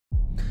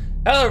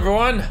Hello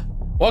everyone,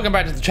 welcome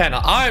back to the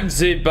channel. I'm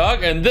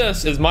ZBug and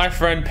this is my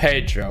friend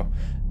Pedro.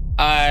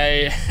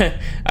 I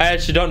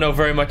actually don't know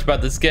very much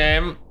about this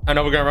game. I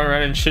know we're gonna run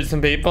around and shoot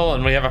some people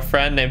and we have a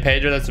friend named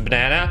Pedro that's a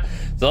banana.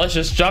 So let's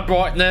just jump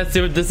right in there and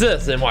see what this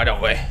is, and why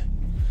don't we?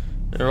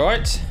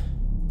 Alright.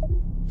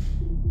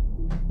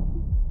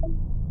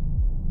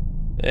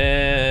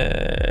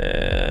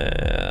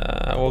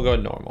 We'll go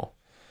normal.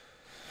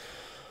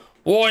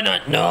 Why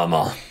not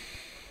normal?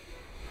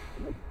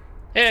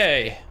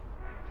 Hey!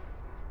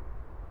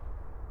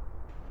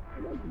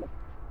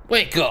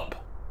 Wake up!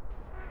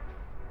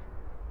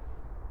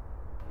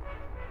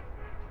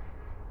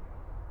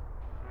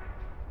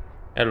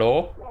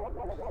 Hello?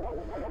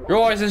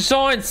 Rise and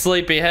shine,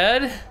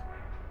 sleepyhead!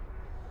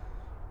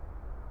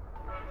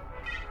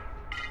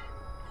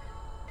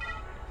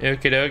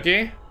 Okie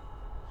dokie.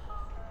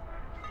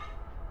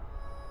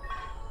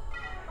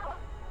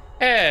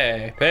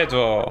 Hey,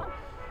 Pedro!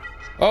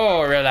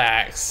 Oh,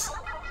 relax.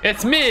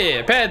 It's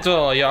me,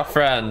 Pedro, your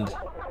friend.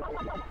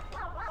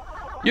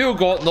 You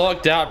got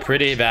knocked out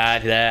pretty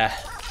bad there.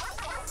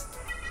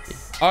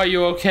 Are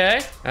you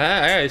okay?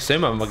 I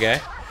assume I'm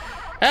okay.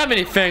 How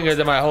many fingers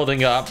am I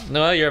holding up?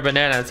 Well, you're a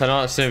banana, so I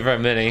don't assume very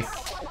many.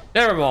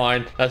 Never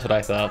mind. That's what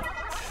I thought.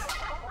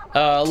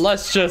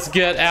 Let's just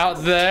get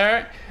out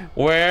there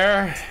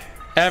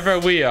wherever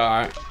we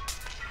are.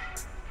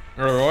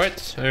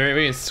 Alright,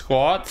 we can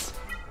squat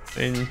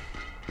and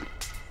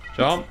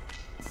jump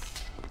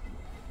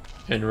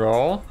and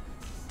roll.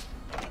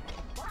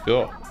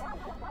 Cool.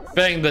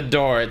 Bang the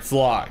door, it's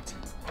locked.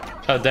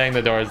 Oh, dang,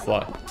 the door is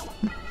locked.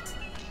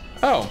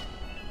 Oh,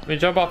 let me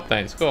jump off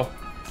things, cool.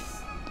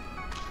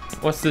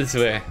 What's this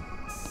way?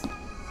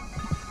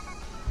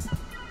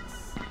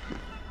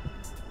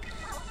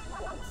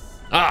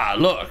 Ah,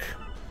 look.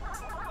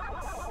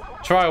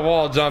 Try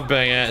wall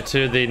jumping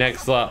to the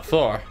next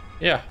floor.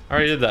 Yeah, I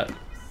already did that.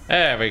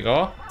 There we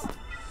go.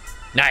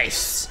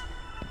 Nice.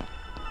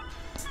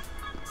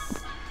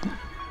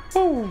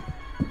 Ooh.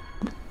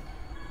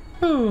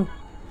 Ooh.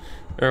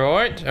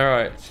 Alright,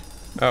 alright.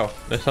 Oh,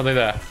 there's something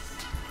there.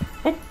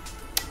 Whoop.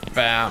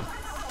 Bam.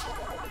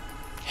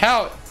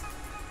 How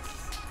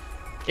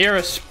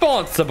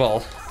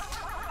irresponsible.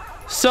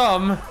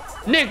 Some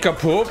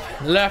nincompoop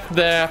left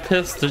their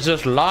pistol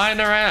just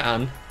lying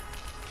around.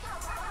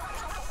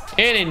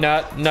 Any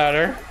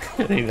nutter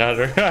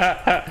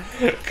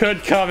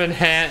could come in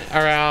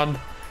around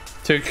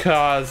to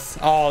cause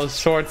all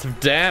sorts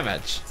of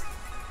damage.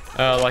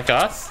 Like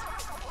us?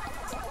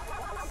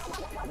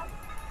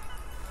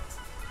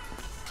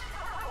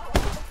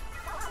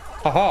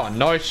 Haha,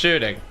 nice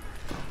shooting.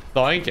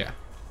 Thank you.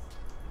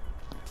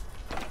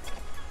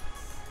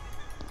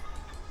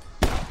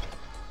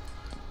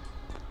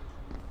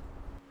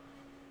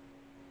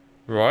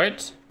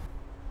 Right.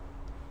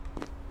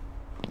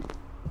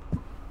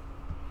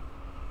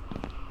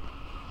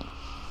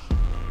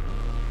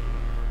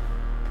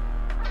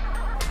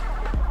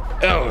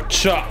 Oh,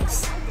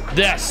 Chucks.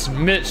 That's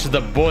Mitch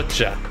the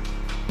Butcher.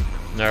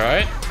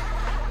 Alright.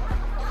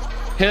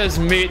 His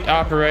meat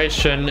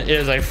operation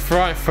is a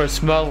front for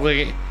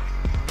smuggling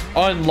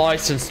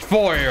unlicensed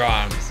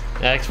firearms.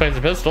 That explains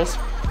the pistols.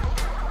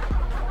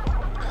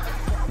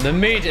 The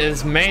meat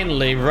is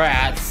mainly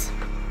rats,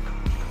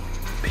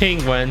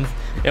 penguins,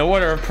 and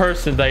whatever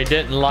person they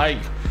didn't like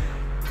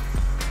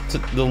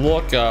the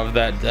look of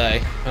that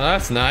day. Well,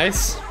 that's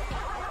nice.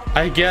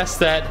 I guess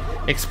that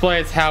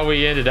explains how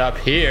we ended up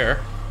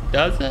here,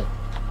 does it?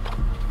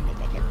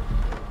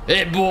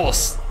 Hey,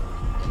 boss.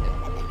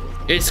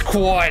 It's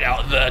quiet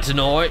out there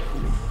tonight.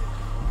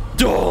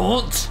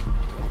 Don't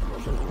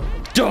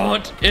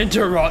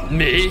interrupt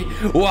me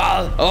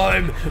while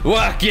I'm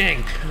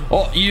working.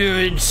 Oh,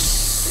 you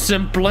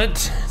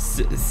simplant,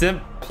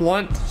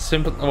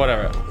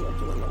 whatever.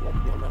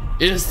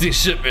 Is the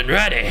shipment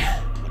ready?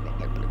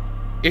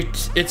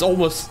 It's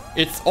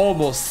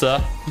almost,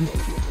 sir.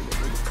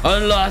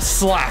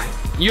 Unless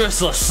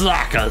useless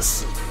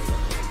slackers.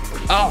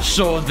 I'll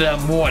show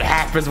them what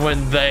happens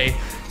when they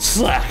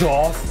slack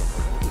off.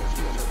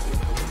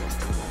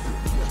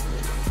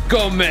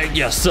 Go make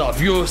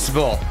yourself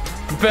useful.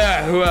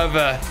 Prepare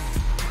whoever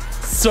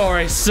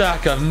sorry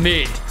sack of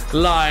meat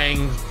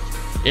lying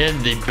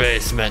in the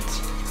basement.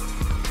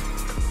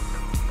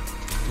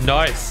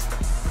 Nice.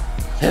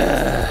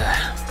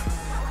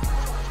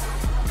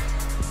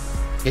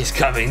 He's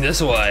coming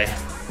this way.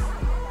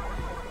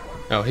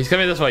 Oh, he's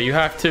coming this way. You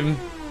have to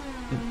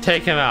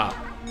take him out.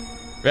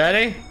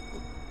 Ready?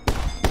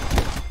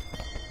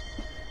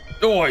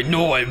 Oi,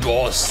 no,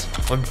 boss.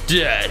 I'm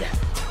dead.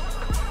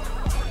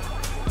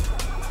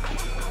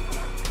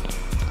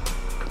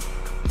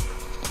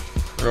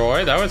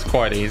 Roy, that was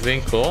quite easy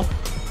and cool.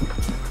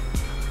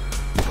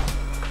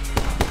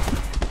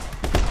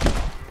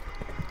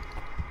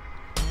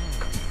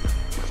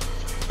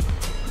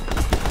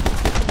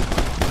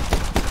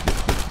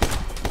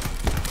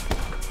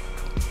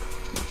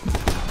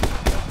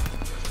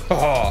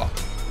 Oh,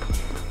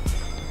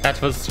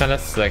 that was kind of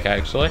sick,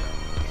 actually.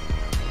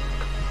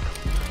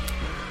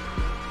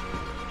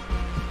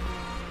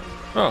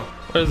 Oh,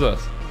 what is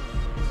this?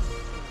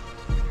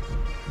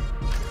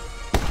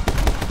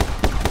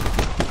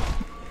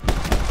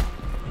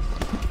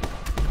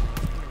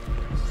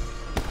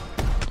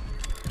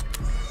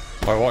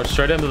 I walked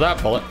straight into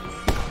that bullet.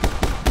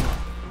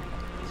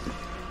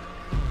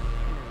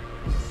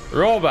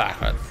 Roll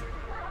backwards.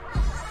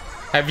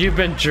 Have you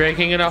been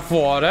drinking enough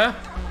water?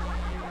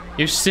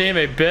 You seem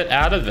a bit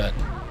out of it.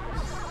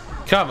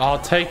 Come, I'll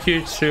take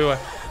you to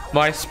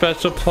my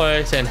special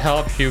place and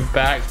help you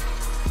back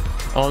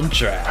on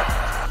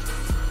track.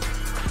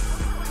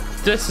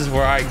 This is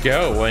where I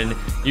go when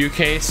you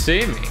can't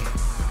see me.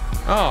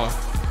 Oh.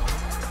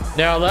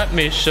 Now let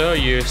me show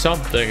you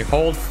something.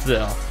 Hold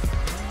still.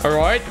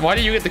 Alright, why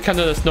do you get to come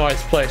to this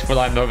nice place when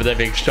I'm over there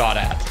being shot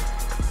at?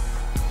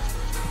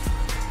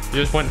 You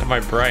just went to my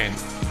brain.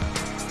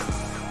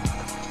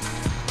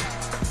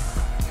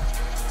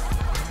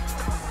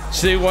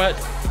 See what?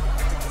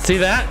 See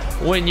that?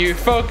 When you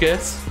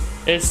focus,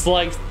 it's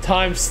like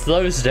time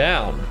slows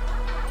down.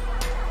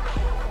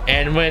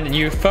 And when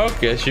you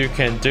focus, you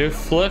can do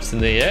flips in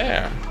the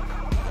air.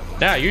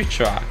 Now you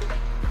try.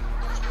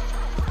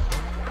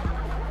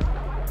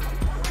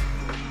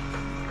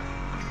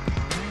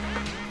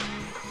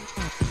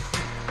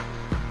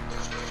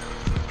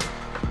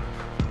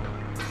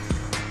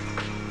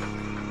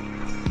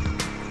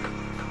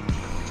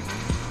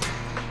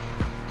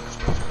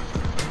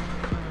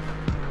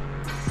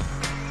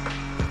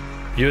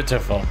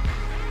 Beautiful.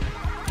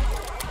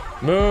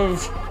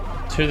 Move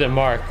to the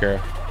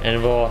marker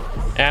and we'll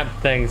amp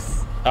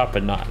things up a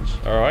notch,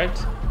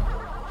 alright?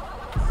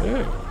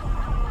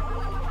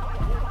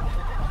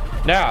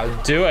 Now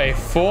do a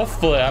full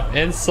flip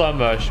in slow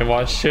motion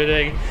while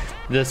shooting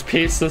this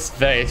pieceless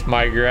vase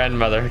my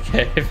grandmother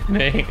gave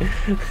me.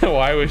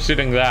 Why are we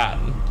shooting that?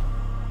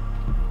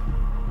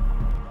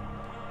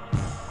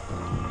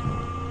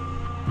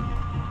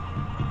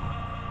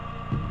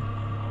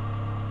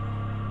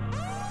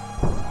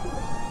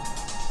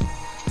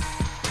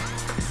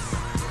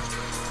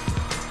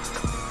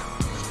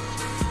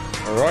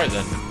 Alright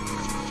then.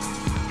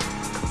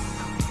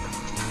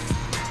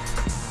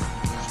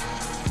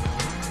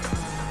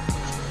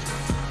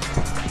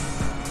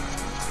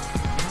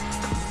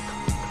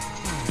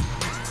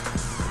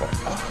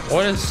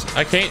 What is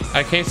I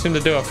can't seem to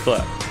do a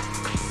flip.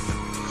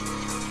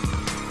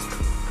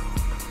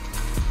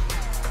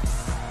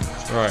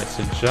 Alright,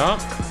 so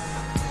jump.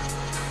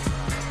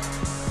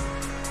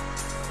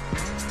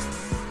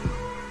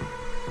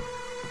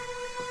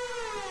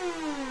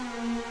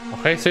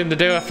 I can't seem to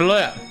do a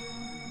flip.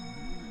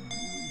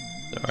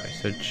 Alright,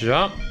 so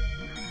jump.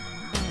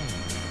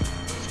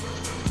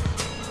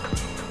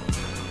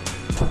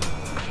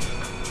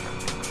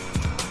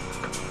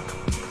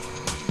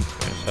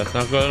 Okay, so that's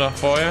not good enough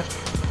for you.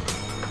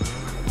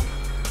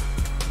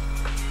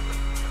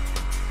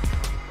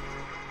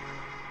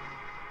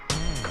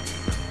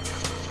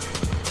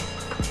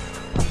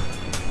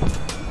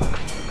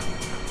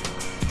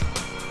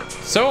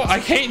 So I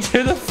can't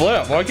do the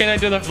flip. Why can't I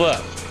do the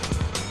flip?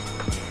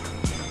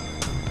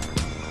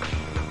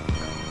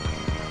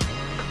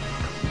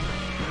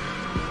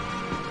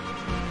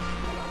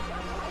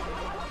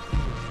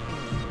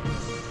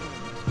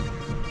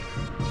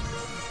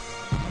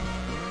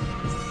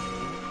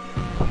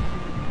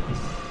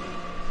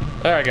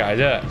 There we go, I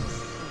did it.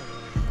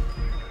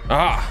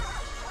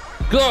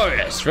 Ah,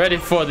 glorious. Ready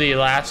for the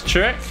last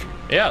trick?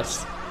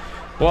 Yes.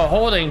 While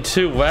holding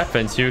two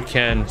weapons, you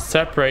can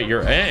separate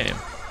your aim.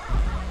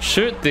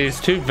 Shoot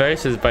these two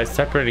vases by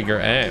separating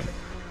your aim.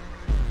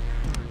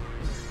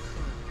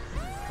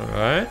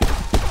 Alright.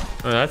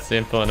 Oh, that's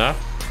simple enough.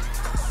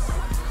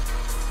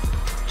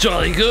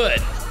 Jolly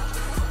good.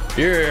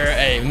 You're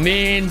a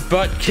mean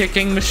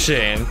butt-kicking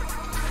machine.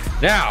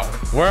 Now,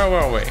 where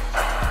were we?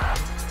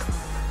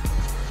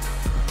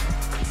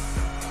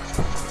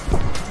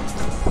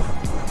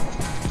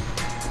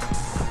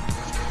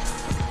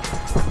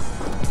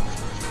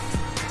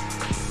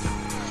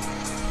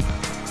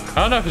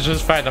 I don't know if it's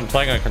just the fact I'm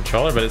playing on a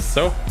controller, but it's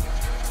so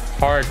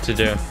hard to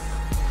do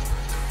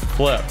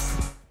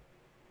flips.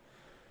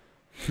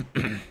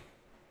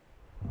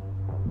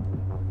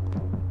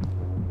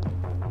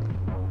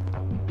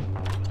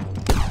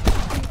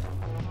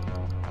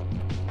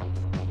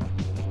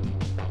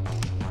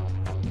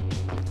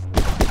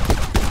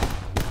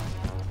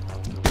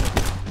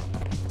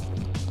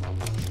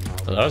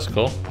 Well, that was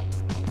cool.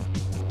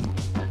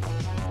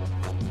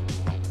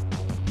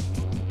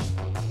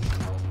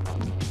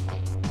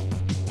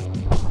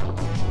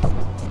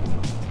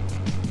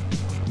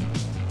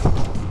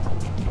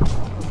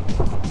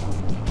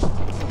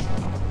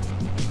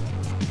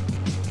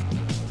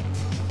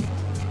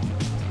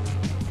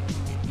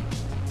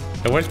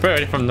 I went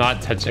straight from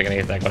not touching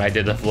anything when I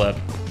did the flip.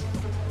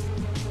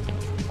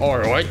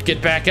 Alright,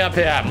 get back up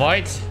here,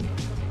 mate.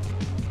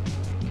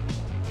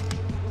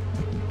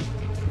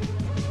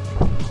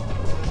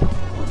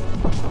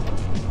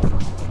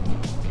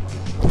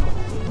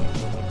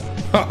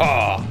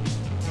 Haha!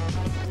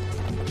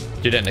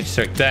 You didn't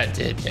expect that,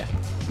 did you?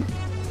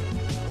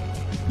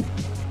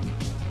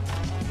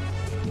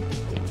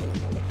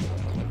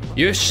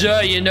 You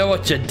sure you know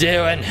what you're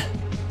doing?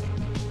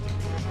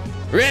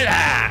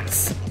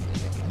 Relax!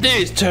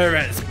 These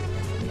turrets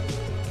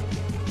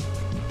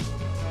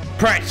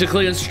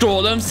practically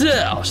install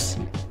themselves.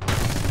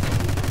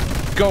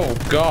 Oh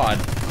God.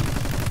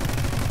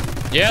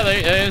 Yeah,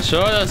 they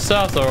install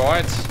themselves,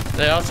 alright.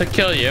 They also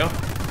kill you.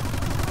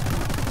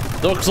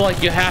 Looks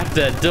like you have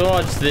to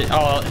dodge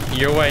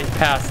your way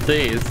past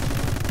these.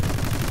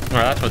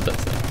 Alright, that's what that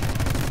says.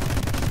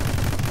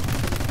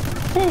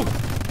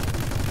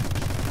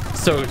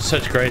 Whew.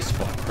 Such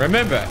graceful.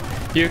 Remember,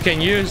 you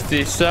can use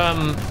the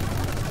sum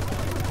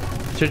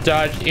to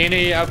dodge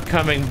any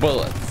upcoming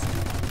bullets.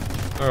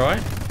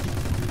 Alright.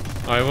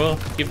 I will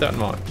keep that in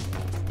mind.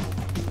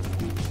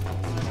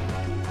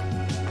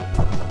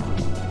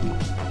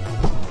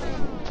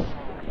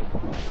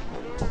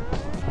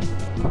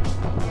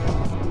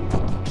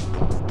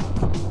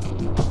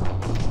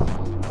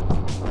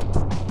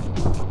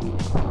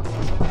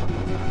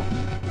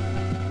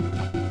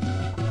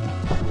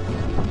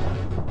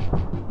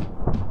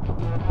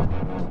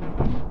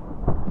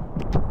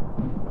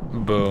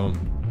 Boom.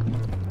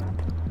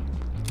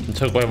 It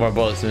took way more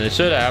bullets than it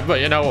should have,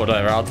 but you know,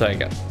 whatever, I'll take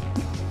it.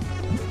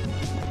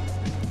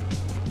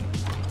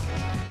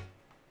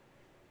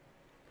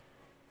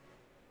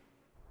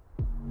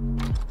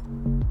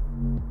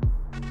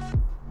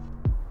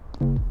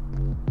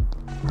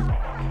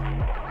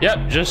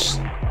 Yep,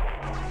 just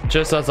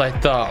as I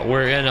thought.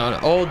 We're in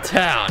an old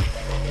town.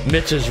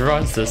 Mitch's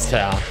runs this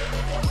town.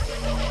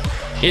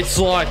 It's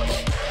like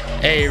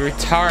a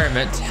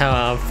retirement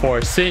town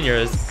for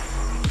seniors,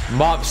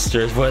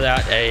 mobsters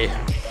without a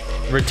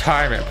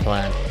retirement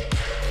plan.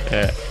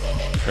 Yeah,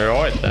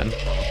 alright then.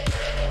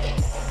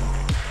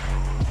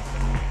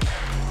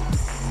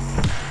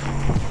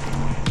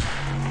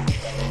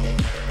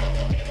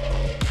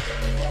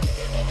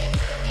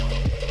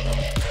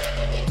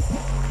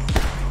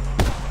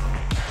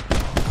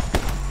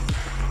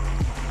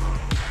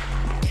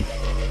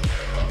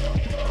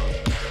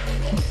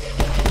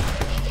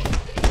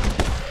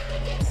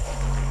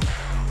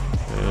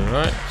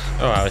 Alright.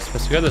 Oh, I was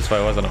supposed to go this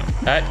way, wasn't I?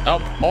 Hey,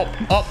 up, up,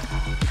 up.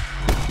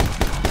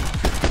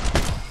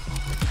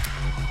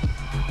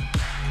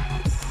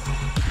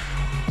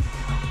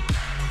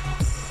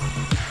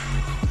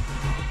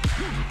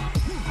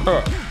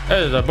 Alright,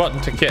 there's a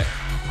button to kick.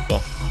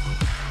 Cool.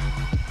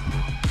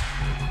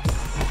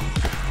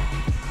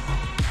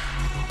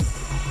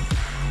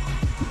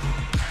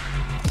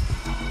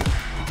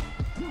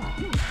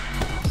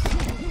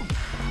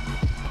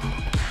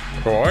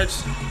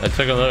 Alright. That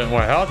took a little bit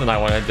more health than I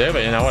wanted to do,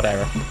 but you know,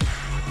 whatever.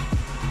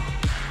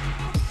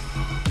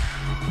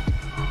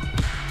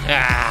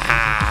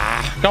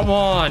 Ah, come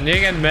on, you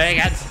can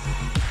make it.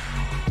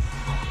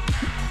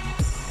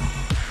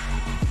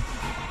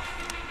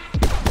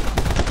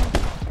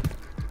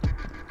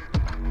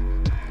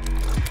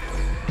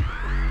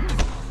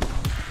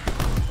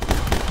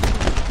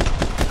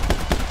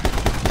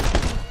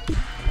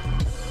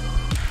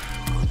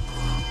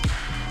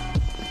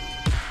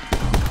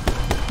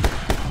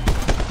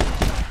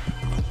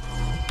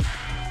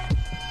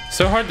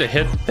 So hard to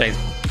hit things.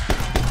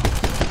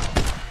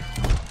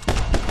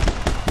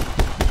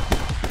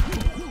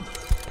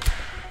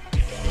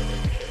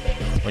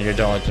 When you're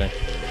dodging.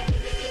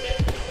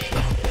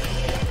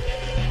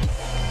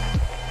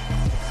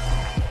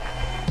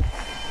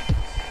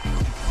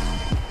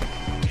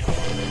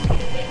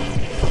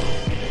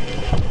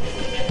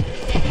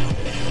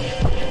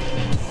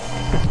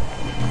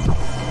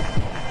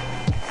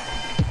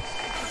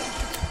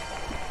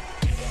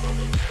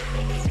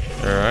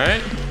 All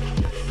right.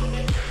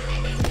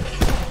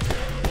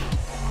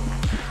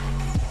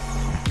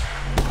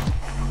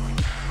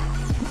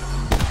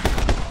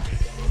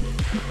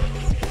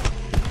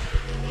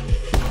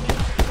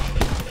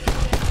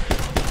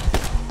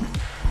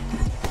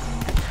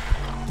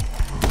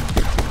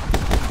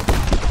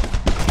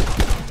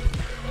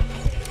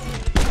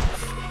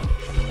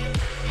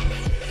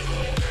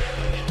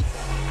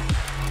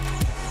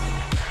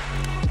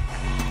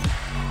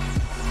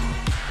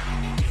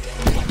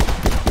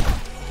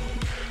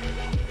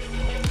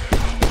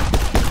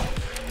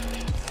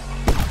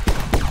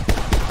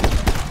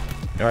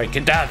 All right,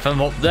 get down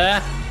from up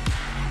there.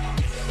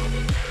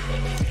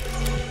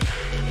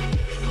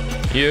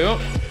 You.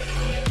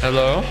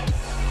 Hello.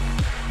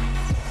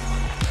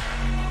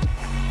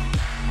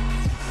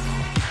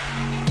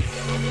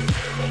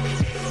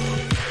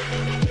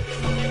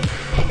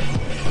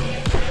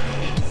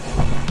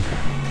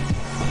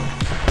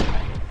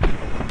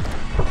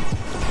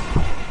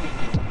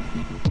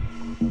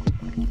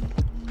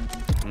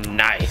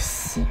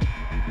 Nice.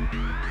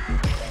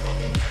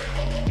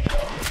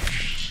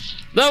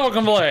 Level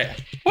complete.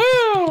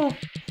 Woo!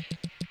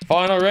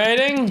 Final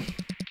rating.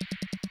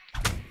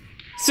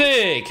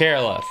 C.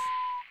 Careless.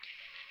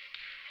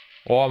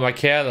 Why am I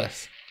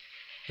careless?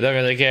 I don't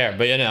really care,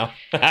 but you know.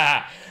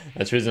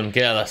 That's the reason I'm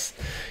careless.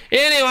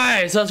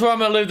 Anyways, that's where I'm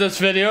gonna leave this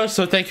video.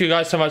 So thank you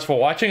guys so much for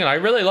watching, and I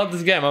really love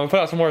this game. I'm gonna put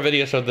out some more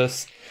videos of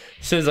this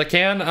as soon as I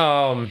can.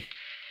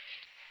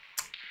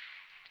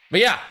 But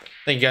yeah,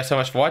 thank you guys so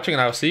much for watching,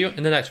 and I will see you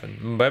in the next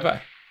one. Bye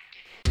bye.